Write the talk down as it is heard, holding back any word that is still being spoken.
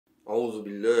أعوذ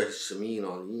بالله السميع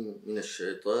العليم من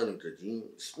الشيطان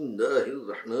الرجيم بسم الله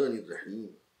الرحمن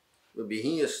الرحيم وبه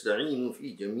يستعين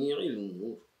في جميع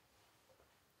الأمور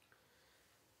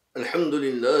الحمد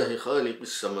لله خالق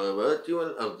السماوات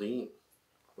والأرضين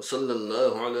وصلى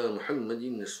الله على محمد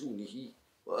رسوله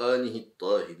وآله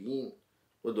الطاهرين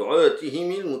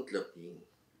ودعاتهم المطلقين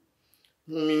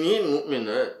مؤمنين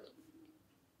مؤمنات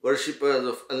worshippers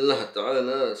of Allah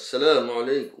Ta'ala, Assalamu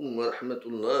alaikum wa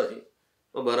rahmatullahi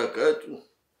wa barakatuh.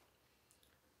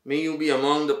 May you be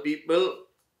among the people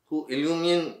who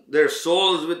illumine their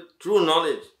souls with true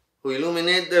knowledge, who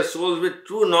illuminate their souls with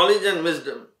true knowledge and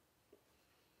wisdom.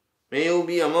 May you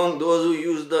be among those who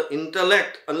use the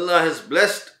intellect Allah has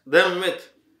blessed them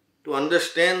with to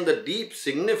understand the deep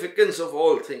significance of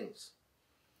all things,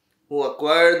 who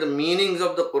acquire the meanings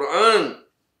of the Quran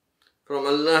from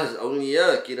Allah's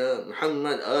awliya kiram,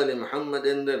 Muhammad, Ali Muhammad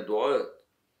and their du'at,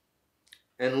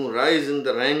 and who rise in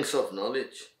the ranks of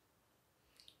knowledge.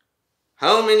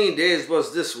 How many days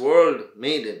was this world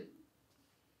made in?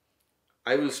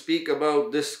 I will speak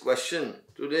about this question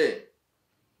today.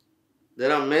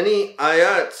 There are many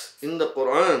ayats in the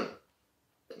Quran,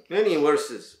 many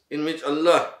verses in which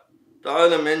Allah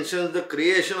Ta'ala mentions the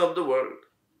creation of the world.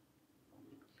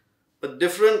 But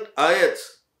different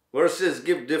ayats, verses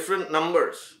give different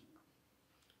numbers.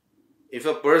 If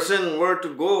a person were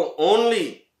to go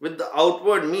only with the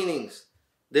outward meanings,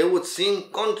 they would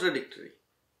seem contradictory.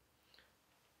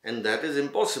 And that is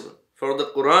impossible. For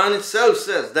the Quran itself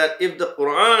says that if the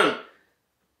Quran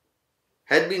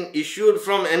had been issued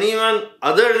from anyone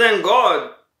other than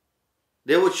God,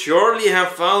 they would surely have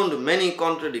found many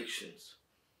contradictions.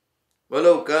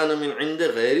 وَلَوْ كَانَ مِنْ عِنْدِ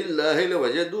غَيْرِ اللَّهِ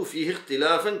لَوَجَدُوا فِيهِ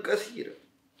اخْتِلَافًا كَثِيرًا.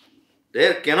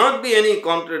 There cannot be any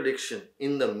contradiction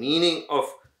in the meaning of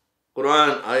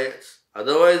Quran ayats.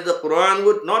 Otherwise the Quran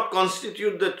would not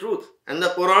constitute the truth. And the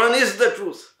Quran is the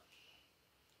truth.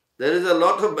 There is a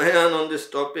lot of bayan on this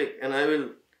topic and I will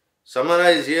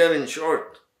summarize here in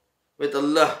short with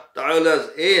Allah Ta'ala's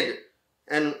aid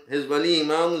and His Wali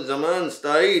Imam Zaman's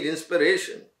ta'id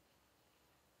inspiration.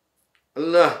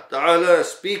 Allah Ta'ala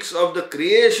speaks of the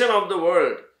creation of the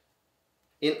world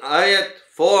in ayat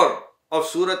 4 of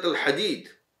Surah Al-Hadid.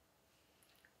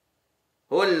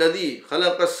 هو الذي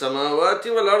خلق السماوات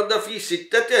والأرض في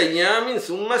ستة أيام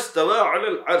ثم استوى على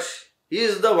العرش. He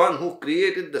is the one who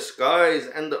created the skies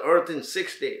and the earth in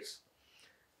 6 days.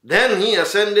 Then He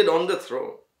ascended on the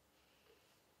throne.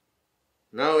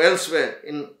 Now elsewhere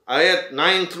in ayat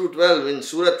 9 through 12 in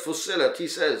Surah Fussilat, He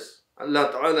says,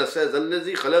 Allah Ta'ala says,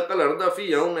 الذي خلق الأرض في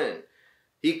يومين.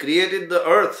 He created the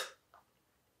earth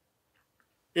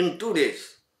in 2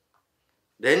 days.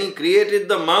 Then He created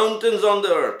the mountains on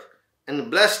the earth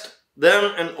and blessed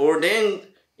them and ordained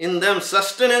in them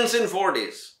sustenance in 4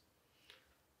 days.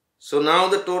 So now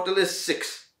the total is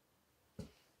 6.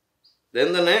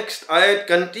 Then the next ayat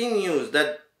continues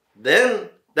that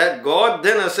God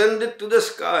then ascended to the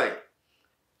sky,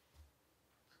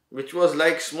 which was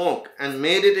like smoke, and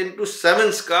made it into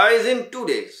 7 skies in 2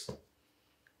 days.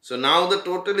 So now the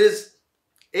total is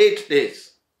 8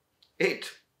 days.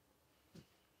 8.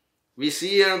 We see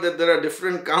here that there are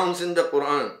different counts in the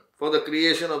Quran for the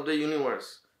creation of the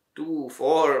universe. 2,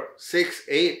 4, 6,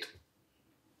 8.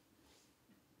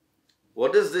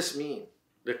 What does this mean?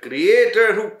 The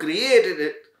Creator who created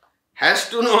it has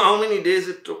to know how many days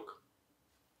it took.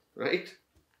 Right?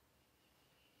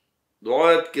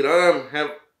 Du'at Kiram have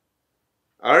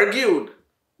argued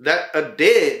that a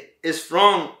day is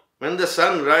from when the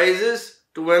sun rises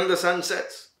to when the sun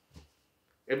sets.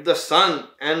 If the sun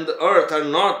and the earth are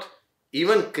not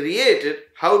even created,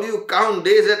 how do you count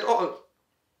days at all?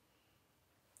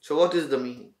 So what is the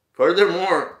meaning?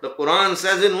 Furthermore, the Quran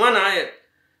says in one ayat,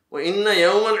 وَإِنَّ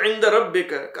يَوْمًا عِنْدَ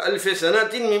رَبِّكَ كَأَلْفِ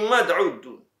سَنَةٍ مِمَّا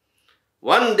تَعُدُّونَ.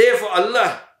 One day for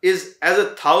Allah is as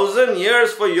 1,000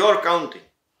 years for your counting.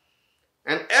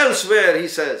 And elsewhere He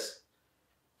says,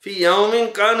 فِي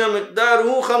يَوْمٍ كَانَ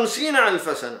مِقْدَارُهُ 50,000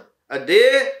 سَنَةٍ. A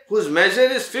day whose measure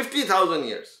is 50,000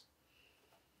 years.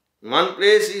 In one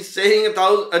place He's saying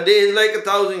a day is like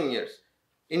 1,000 years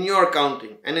in your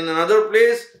counting. And in another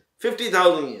place,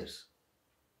 50,000 years.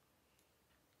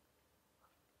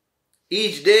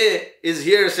 Each day is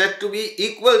here said to be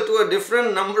equal to a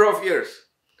different number of years.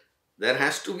 There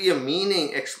has to be a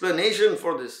meaning, explanation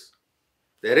for this.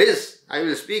 There is. I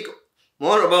will speak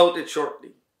more about it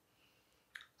shortly.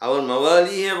 Our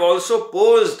Mawali have also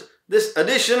posed this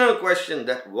additional question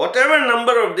that whatever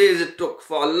number of days it took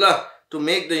for Allah to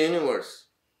make the universe,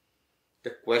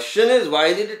 the question is,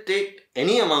 why did it take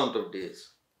any amount of days?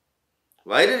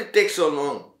 Why did it take so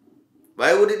long?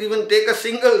 Why would it even take a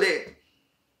single day?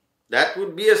 That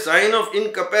would be a sign of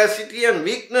incapacity and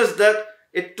weakness that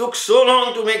it took so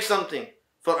long to make something.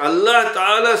 For Allah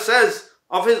Ta'ala says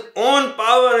of His own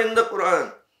power in the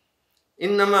Quran,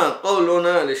 إِنَّمَا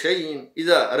قَوْلُنَا لِشَيْءٍ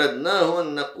إِذَا أَرَدْنَاهُ أَن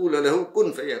نَّقُولَ لَهُ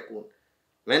كُن فَيَكُونُ.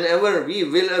 Whenever we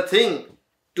will a thing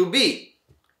to be,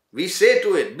 we say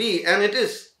to it, be, and it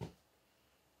is.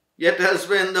 Yet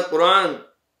elsewhere in the Quran,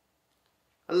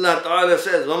 Allah Ta'ala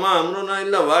says, وَمَا أَمْرُنَا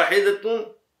إِلَّا وَاحِدَةٌ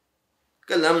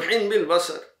كَلَمْحٍ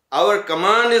بِالْبَصَرِ. Our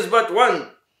command is but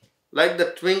one, like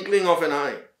the twinkling of an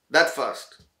eye, that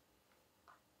fast.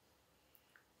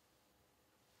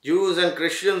 Jews and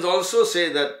Christians also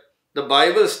say that the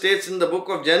Bible states in the book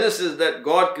of Genesis that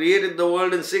God created the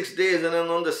world in 6 days and then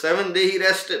on the 7th day He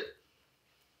rested.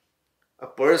 A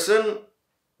person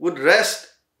would rest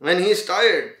when he is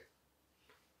tired.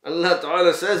 Allah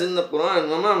Ta'ala says in the Quran,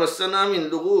 وَمَا مَسَّنَا مِن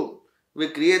لُغُوبٍ. We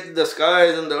created the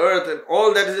skies and the earth and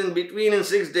all that is in between in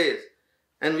 6 days.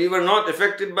 And we were not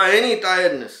affected by any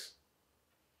tiredness.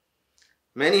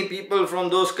 Many people from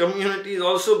those communities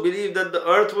also believe that the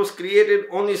earth was created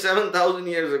only 7,000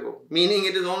 years ago, meaning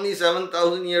it is only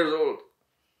 7,000 years old.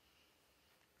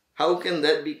 How can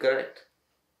that be correct?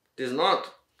 It is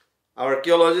not.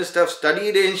 Archaeologists have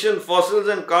studied ancient fossils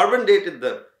and carbon dated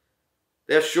them.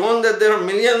 They have shown that they are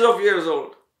millions of years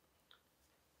old.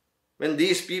 When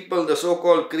these people, the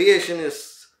so-called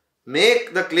creationists,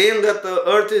 make the claim that the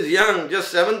earth is young,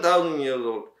 just 7,000 years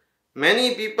old,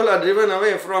 many people are driven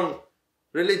away from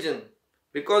religion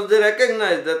because they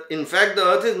recognize that in fact the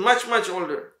earth is much, much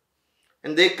older.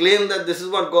 And they claim that this is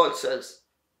what God says.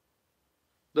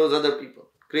 Those other people,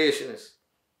 creationists.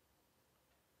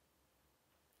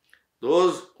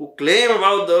 Those who claim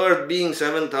about the earth being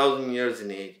 7,000 years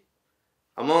in age,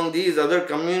 among these other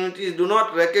communities do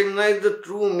not recognize the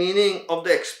true meaning of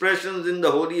the expressions in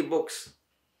the holy books.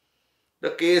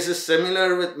 The case is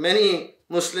similar with many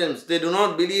Muslims. They do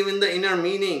not believe in the inner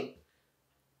meaning,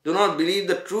 do not believe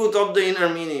the truth of the inner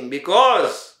meaning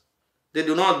because they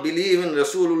do not believe in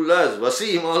Rasulullah's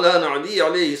Wasi Maulana Ali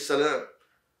alayhi salam,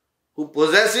 who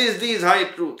possesses these high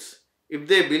truths. If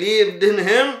they believed in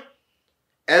him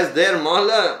as their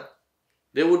Mawla,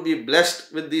 they would be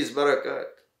blessed with these barakat.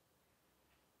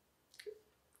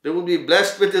 They would be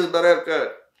blessed with his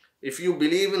barakat. If you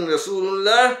believe in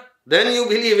Rasulullah, then you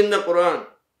believe in the Quran.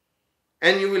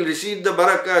 And you will receive the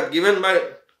barakat given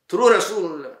through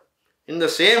Rasulullah. In the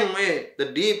same way, the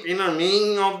deep inner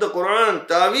meaning of the Quran,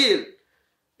 Ta'wil,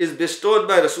 is bestowed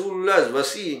by Rasulullah's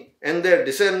Wasi and their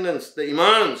descendants, the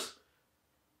Imams.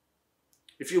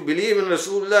 If you believe in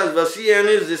Rasulullah's Wasi and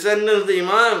his descendants, the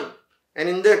Imam, and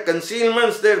in their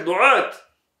concealments, their du'at,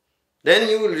 then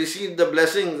you will receive the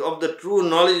blessings of the true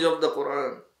knowledge of the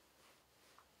Quran.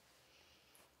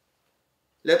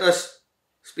 Let us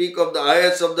speak of the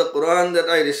ayats of the Quran that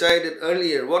I recited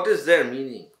earlier. What is their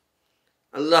meaning?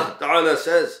 Allah Ta'ala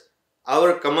says,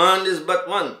 our command is but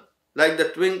one, like the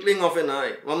twinkling of an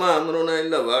eye. وَمَا أَمْرُنَا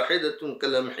إِلَّا وَاحِدَةٌ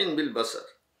كَلَمْحٍ بِالْبَصَرِ.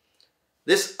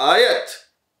 This ayat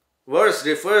verse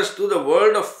refers to the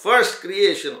world of first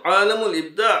creation, Alamul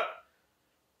Ibda',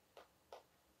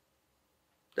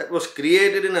 that was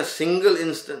created in a single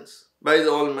instance by the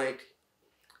Almighty.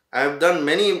 I have done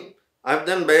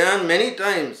bayan many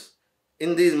times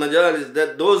in these majalis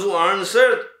that those who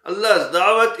answered Allah's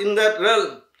da'wat in that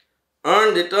realm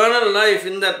earned eternal life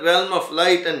in that realm of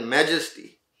light and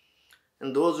majesty.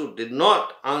 And those who did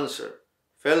not answer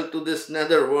fell to this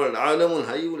nether world, Alamul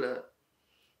Hayula.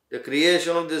 The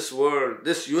creation of this world,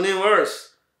 this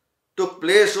universe, took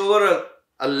place over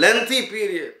a lengthy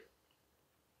period.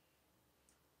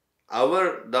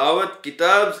 Our Dawat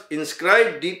Kitabs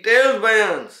inscribed detailed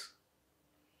bayans.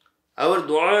 Our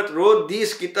Du'at wrote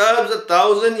these Kitabs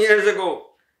 1,000 years ago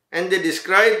and they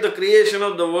described the creation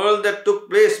of the world that took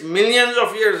place millions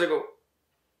of years ago.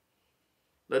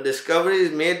 The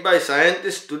discoveries made by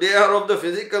scientists today are of the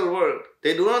physical world.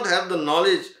 They do not have the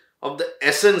knowledge of the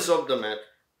essence of the matter.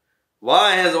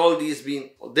 Why has all this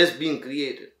been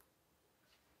created?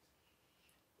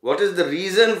 What is the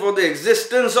reason for the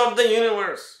existence of the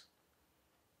universe?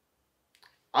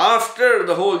 After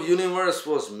the whole universe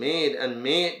was made and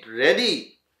made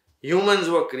ready, humans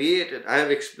were created. I have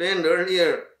explained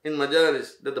earlier in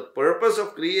Majalis that the purpose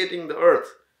of creating the earth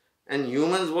and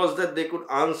humans was that they could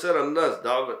answer Allah's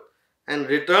da'wat and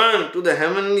return to the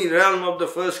heavenly realm of the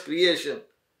first creation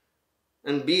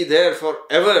and be there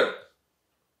forever.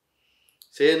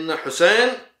 Sayyidina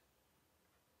Hussain,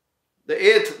 the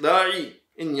 8th Da'i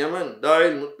in Yemen,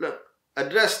 Da'i al-Mutlaq,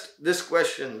 addressed this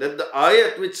question, that the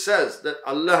ayat which says that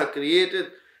Allah created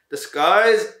the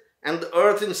skies and the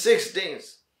earth in 6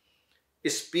 days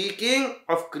is speaking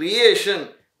of creation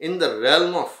in the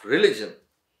realm of religion.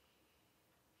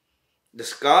 The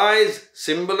skies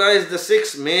symbolize the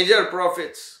 6 major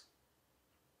prophets.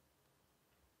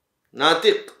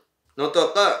 Natiq,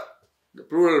 Notaqa, the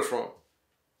plural form,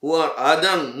 who are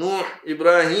Adam, Nuh,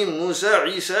 Ibrahim, Musa,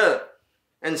 Isa,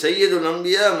 and Sayyidul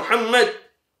Anbiya Muhammad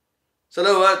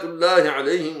salawatullahi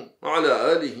alayhim wa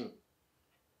ala alihim.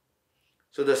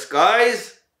 So the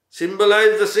skies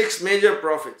symbolize the 6 major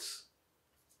prophets,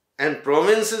 and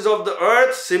provinces of the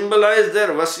earth symbolize their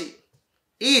wasi.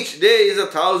 Each day is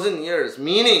 1,000 years,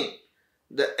 meaning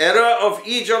the era of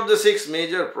each of the 6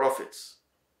 major prophets.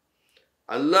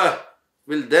 Allah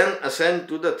will then ascend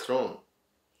to the throne,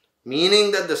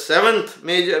 meaning that the 7th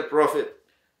major prophet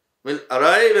will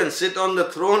arrive and sit on the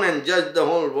throne and judge the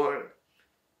whole world.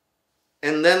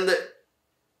 And then the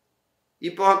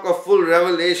epoch of full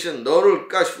revelation, Dawrul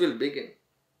Kashf, will begin.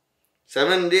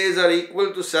 7 days are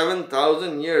equal to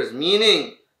 7,000 years,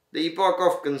 meaning the epoch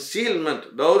of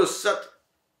concealment, Dawrul Satr,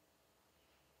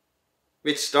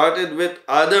 which started with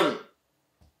Adam,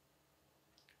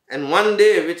 and 1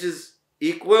 day, which is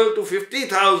equal to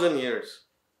 50,000 years,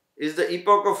 is the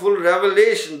epoch of full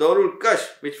revelation, Dawrul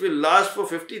Kashf, which will last for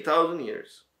 50,000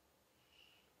 years.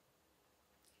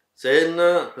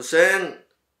 Sayyidina Hussain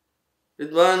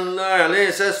Ridwanullah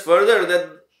alayhi says further that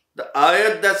the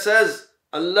ayat that says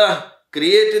Allah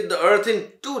created the earth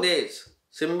in 2 days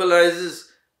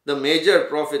symbolizes the major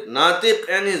prophet Natiq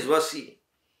and his wasi,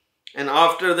 and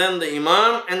after them the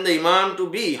Imam and the Imam to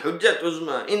be Hujjat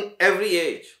Uzma in every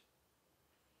age.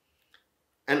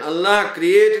 And Allah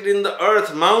created in the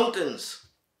earth mountains,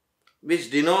 which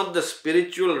denote the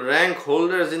spiritual rank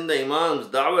holders in the Imam's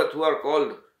da'wat, who are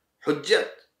called Hujjat.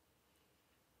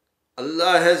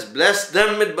 Allah has blessed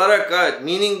them with barakat,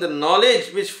 meaning the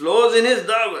knowledge which flows in his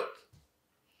da'wat.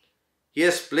 He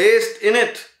has placed in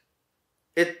it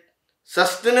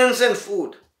sustenance and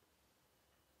food.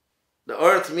 The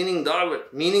earth meaning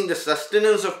da'wat, meaning the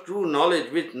sustenance of true knowledge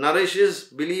which nourishes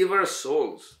believers'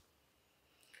 souls.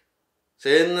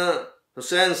 Sayyidina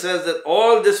Hussain says that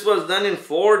all this was done in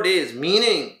 4 days,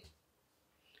 meaning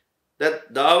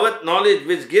that da'wat knowledge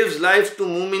which gives life to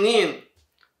mu'mineen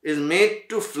is made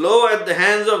to flow at the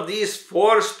hands of these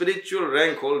 4 spiritual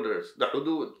rank holders, the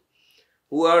hudud,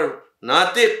 who are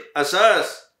Natiq,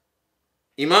 Asas,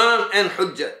 Imam and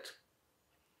Hujjat.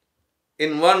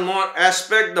 In one more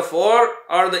aspect, the 4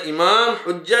 are the Imam,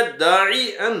 Hujjat,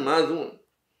 Da'i and Madhun.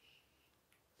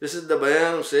 This is the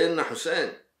bayan of Sayyidina Hussain.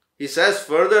 He says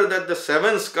further that the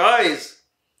 7 skies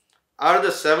are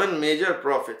the 7 major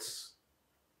prophets,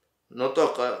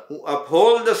 Notaqa, who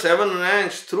uphold the 7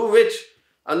 ranks through which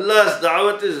Allah's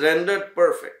da'wat is rendered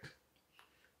perfect.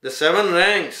 The 7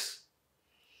 ranks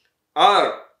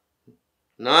are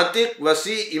Natiq,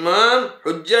 Wasi, Imam,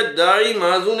 Hujjat, Da'i,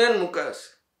 Mazun and Mukas.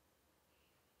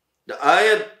 The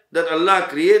ayat that Allah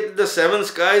created the 7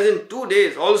 skies in 2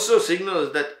 days also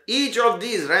signals that each of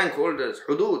these rank holders,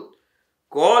 hudud,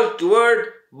 call toward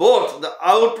both the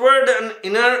outward and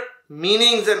inner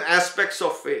meanings and aspects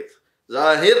of faith,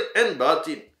 zahir and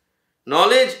batin,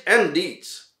 knowledge and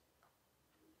deeds.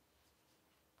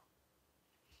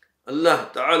 Allah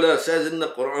Ta'ala says in the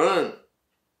Quran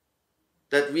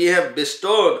that we have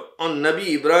bestowed on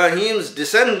Nabi Ibrahim's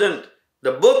descendant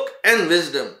the book and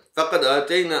wisdom. فَقَدْ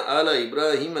آتَيْنَا آلَ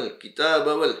إِبْرَاهِيمَ الْكِتَابَ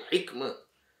وَالْحِكْمَةِ.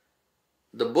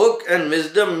 The book and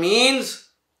wisdom means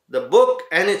the book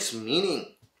and its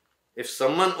meaning. If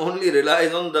someone only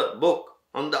relies on the book,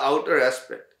 on the outer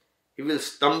aspect, he will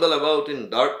stumble about in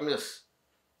darkness.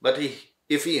 But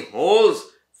if he holds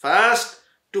fast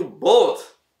to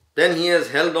both, then he has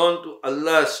held on to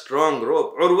Allah's strong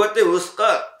rope. Urwat-e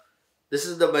Wusqa. This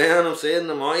is the bayan of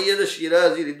Sayyidina Muayyad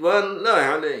al-Shirazi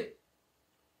Ridwanullah alayhi.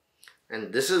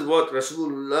 And this is what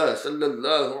Rasulullah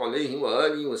sallallahu alayhi wa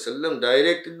alihi wa sallam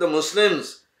directed the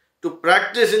Muslims to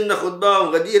practice in the khutbah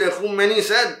of Ghadir Khum, when he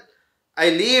said, I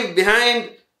leave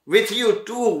behind with you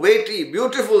 2 weighty,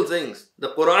 beautiful things, the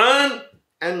Quran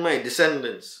and my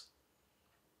descendants.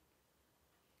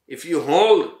 If you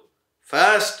hold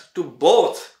fast to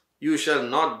both, you shall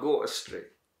not go astray.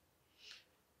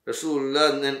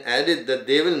 Rasulullah then added that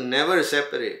they will never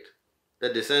separate the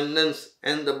descendants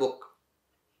and the book,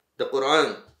 the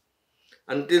Quran,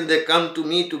 until they come to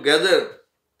me together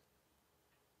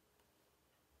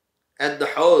at the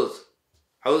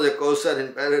Hawz-e-Kawthar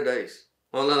in paradise.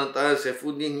 Maulana Tahir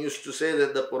Saifuddin used to say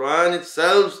that the Quran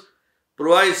itself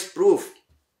provides proof.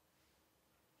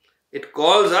 It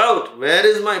calls out, where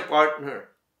is my partner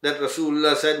that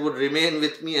Rasulullah said would remain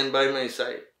with me and by my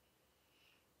side?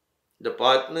 The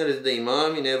partner is the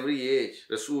Imam in every age,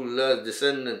 Rasulullah's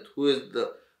descendant, who is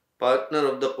the partner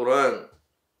of the Quran.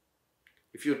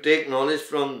 If you take knowledge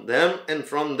from them and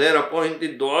from their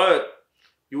appointed du'at,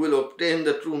 you will obtain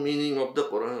the true meaning of the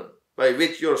Quran, by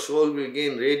which your soul will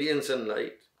gain radiance and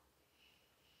light.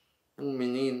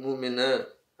 Mu'mineen, mu'minat,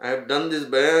 I have done this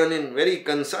bayan in very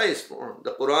concise form.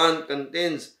 The Quran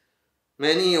contains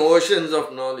many oceans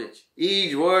of knowledge.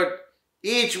 Each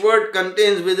word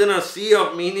contains within a sea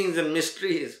of meanings and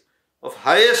mysteries, of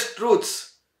highest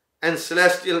truths and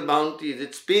celestial bounties.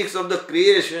 It speaks of the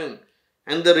creation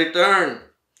and the return,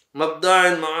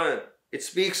 mabda and ma'ad. It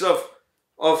speaks of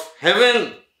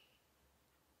heaven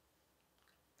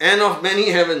and of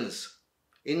many heavens.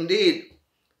 Indeed,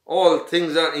 all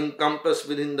things are encompassed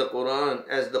within the Quran,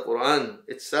 as the Quran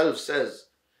itself says,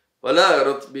 وَلَا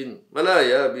رَطْبٍ وَلَا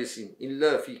يَابِسٍ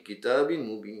إِلَّا فِي كِتَابٍ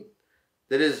مُبِينٍ.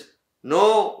 There is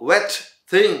no wet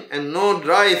thing and no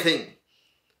dry thing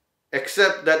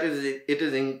except that it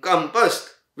is encompassed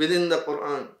within the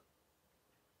Quran.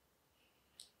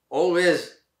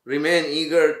 Always remain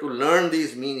eager to learn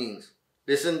these meanings.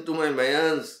 Listen to my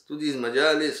bayans, to these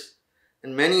majalis,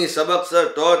 and many sabaqs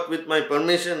are taught with my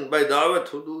permission by Dawat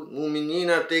Hudud. Mu'mineen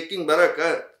are taking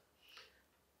barakat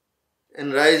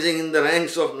and rising in the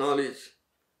ranks of knowledge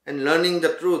and learning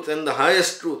the truth and the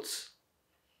highest truths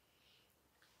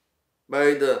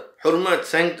by the hurmat,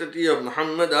 sanctity of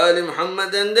Muhammad, Ali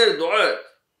Muhammad and their du'at.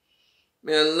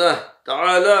 May Allah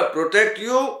Ta'ala protect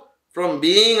you from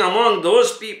being among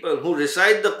those people who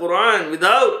recite the Quran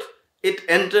without it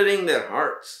entering their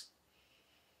hearts.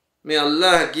 May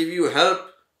Allah give you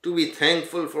help to be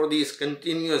thankful for these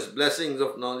continuous blessings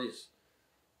of knowledge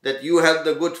that you have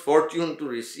the good fortune to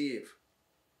receive.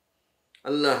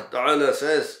 Allah Ta'ala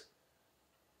says,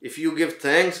 if you give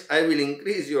thanks, I will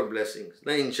increase your blessings.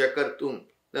 لَإِن شَكَرْتُمْ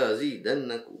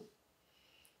لَأَزِيدَنَّكُمْ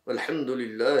وَالْحَمْدُ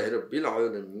لِلَّهِ رَبِّ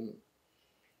الْعَالَمِينَ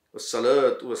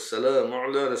والصلاة والسلام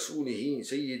على رسوله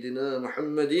سيدنا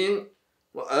محمد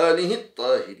وآله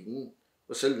الطاهرين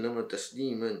وسلم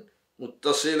تسليما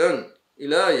متصلا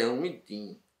إلى يوم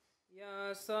الدين.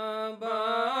 يا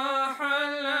صباح